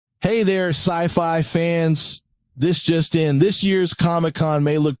Hey there, sci-fi fans. This just in. This year's Comic-Con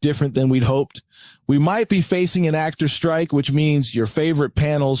may look different than we'd hoped. We might be facing an actor strike, which means your favorite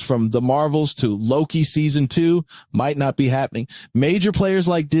panels from The Marvels to Loki Season 2 might not be happening. Major players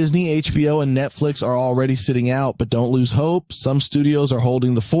like Disney, HBO, and Netflix are already sitting out, but don't lose hope. Some studios are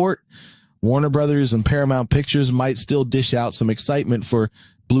holding the fort. Warner Brothers and Paramount Pictures might still dish out some excitement for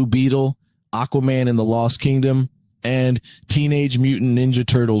Blue Beetle, Aquaman and the Lost Kingdom, and Teenage Mutant Ninja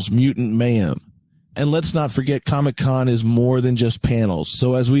Turtles Mutant Mayhem. And let's not forget, Comic-Con is more than just panels.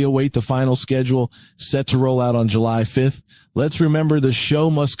 So as we await the final schedule set to roll out on July 5th, let's remember the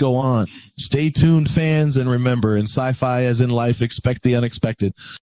show must go on. Stay tuned, fans, and remember, in sci-fi as in life, expect the unexpected.